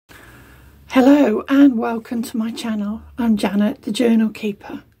Hello and welcome to my channel. I'm Janet, the Journal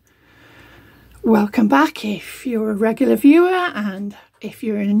Keeper. Welcome back if you're a regular viewer, and if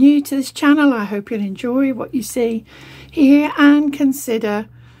you're new to this channel, I hope you'll enjoy what you see here and consider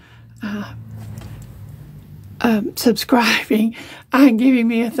subscribing and giving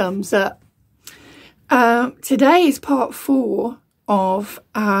me a thumbs up. Today is part 4 of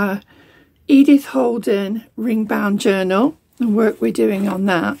our Edith Holden ring-bound journal, the work we're doing on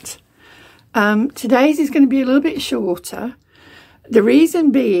that. Today's is going to be a little bit shorter. The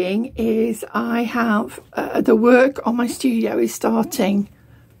reason being is I have the work on my studio is starting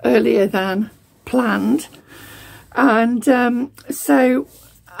earlier than planned, and so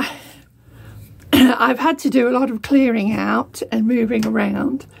I've had to do a lot of clearing out and moving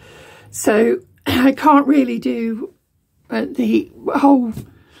around, so I can't really do the whole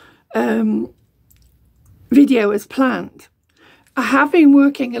video as planned. I have been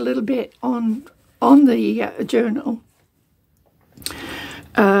working a little bit on the journal.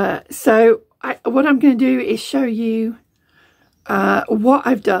 So what I'm going to do is show you what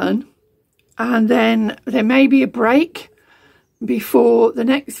I've done, and then there may be a break before the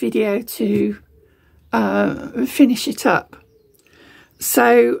next video to finish it up.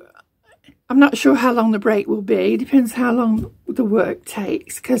 So I'm not sure how long the break will be. It depends how long the work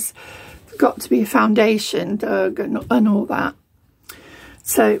takes, because there's got to be a foundation dug and all that.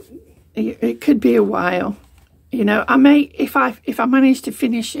 So it could be a while, you know. I may, if I manage to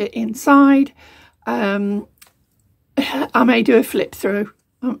finish it inside, I may do a flip through.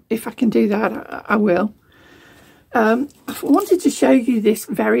 If I can do that, I will. I wanted to show you this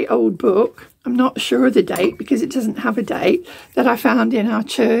very old book. I'm not sure of the date because it doesn't have a date, that I found in our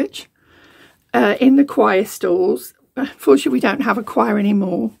church, in the choir stalls. Unfortunately, we don't have a choir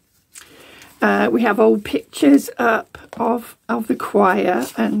anymore. We have old pictures up of the choir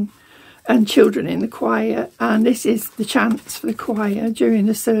and children in the choir, and this is the chants for the choir during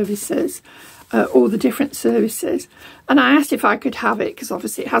the services, all the different services. And I asked if I could have it because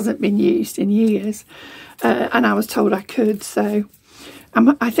obviously it hasn't been used in years, and I was told I could. So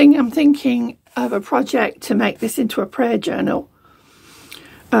I'm thinking of a project to make this into a prayer journal.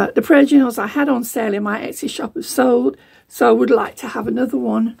 The prayer journals I had on sale in my Etsy shop have sold, so I would like to have another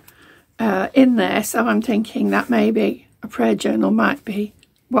one in there. So I'm thinking that maybe a prayer journal might be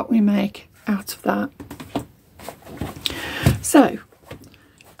what we make out of that. So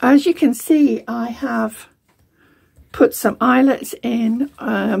as you can see, I have put some eyelets in.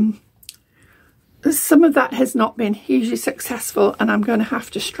 Some of that has not been hugely successful, and I'm going to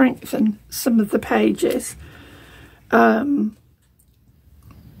have to strengthen some of the pages.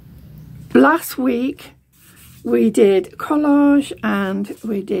 Last week we did collage and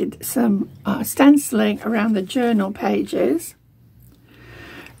we did some stenciling around the journal pages.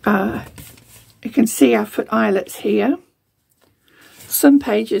 You can see I've put eyelets here. Some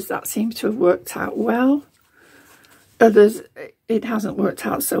pages that seems to have worked out well. Others it hasn't worked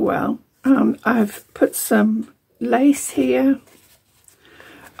out so well. I've put some lace here.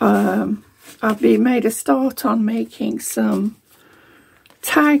 I've made a start on making some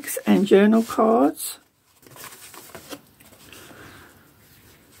tags and journal cards.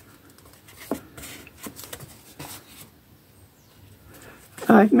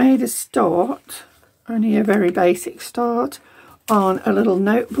 I've made a start, only a very basic start, on a little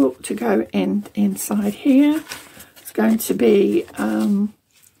notebook to go inside here. It's going to be, I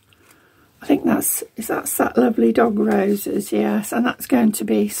think that's that lovely dog roses, yes, and that's going to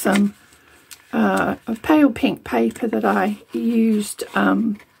be some a pale pink paper that I used.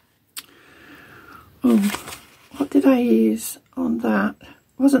 Oh, what did I use on that? It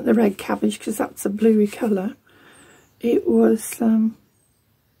wasn't the red cabbage because that's a bluey colour. It was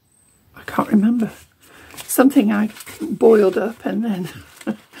I can't remember, something I boiled up and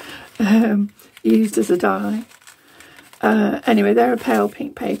then used as a dye. Anyway, they're a pale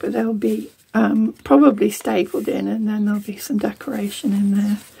pink paper. They'll be probably stapled in, and then there'll be some decoration in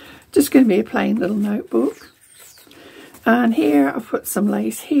there. Just going to be a plain little notebook. And here I've put some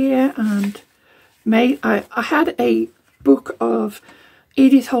lace here, and I had a book of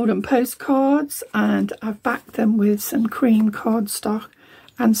Edith Holden postcards, and I've backed them with some cream cardstock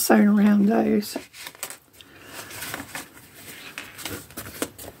and sewn around those.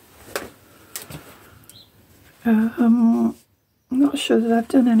 I'm not sure that I've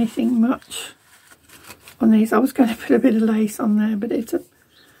done anything much on these. I was going to put a bit of lace on there, but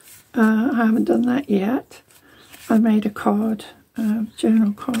I haven't done that yet. I made a card,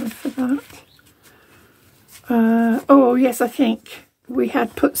 journal card for that. Oh yes, I think we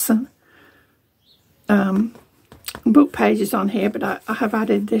had put some book pages on here, but I have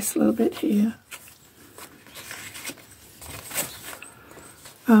added this little bit here.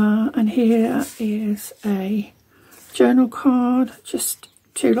 And here is a journal card, just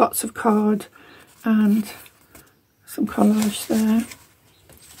 2 lots of card and some collage there.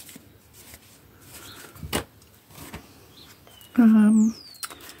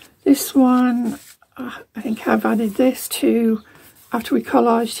 This one, I think I've added this to, after we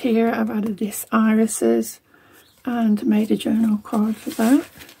collaged here, I've added this irises and made a journal card for that.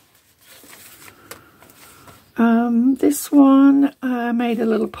 This one, I made a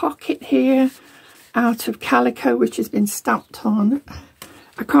little pocket here out of calico, which has been stamped on.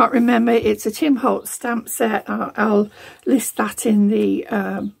 I can't remember, it's a Tim Holtz stamp set. I'll list that in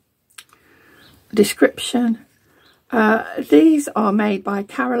the description. These are made by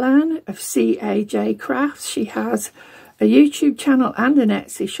Caroline of CAJCrafts. She has a YouTube channel and an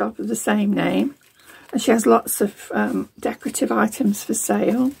Etsy shop of the same name. And she has lots of decorative items for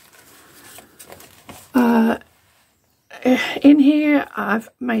sale. In here, I've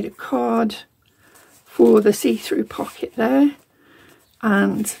made a card for the see-through pocket there.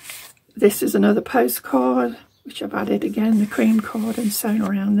 And this is another postcard, which I've added again, the cream card, and sewn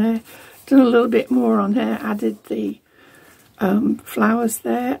around there. Done a little bit more on there, added the flowers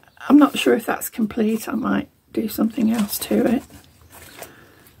there. I'm not sure if that's complete. I might do something else to it.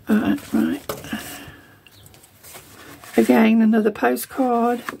 Right. Again, another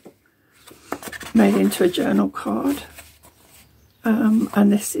postcard made into a journal card.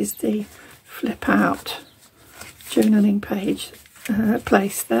 And this is the flip out journaling page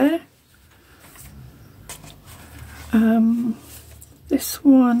place there. This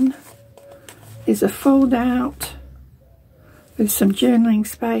one is a fold out with some journaling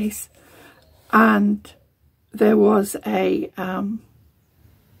space, and there was a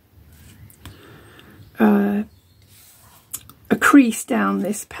crease down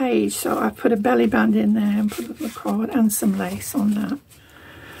this page, so I put a belly band in there and put a little card and some lace on that.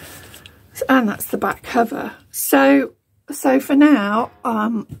 And that's the back cover. So for now,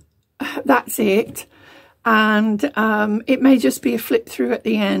 that's it. And it may just be a flip through at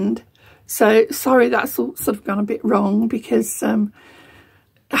the end. So sorry, that's all sort of gone a bit wrong, because I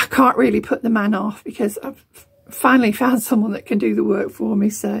can't really put the man off, because I've finally found someone that can do the work for me.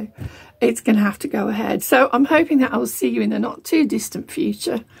 So it's going to have to go ahead. So I'm hoping that I'll see you in the not too distant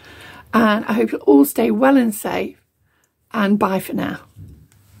future. And I hope you'll all stay well and safe. And bye for now.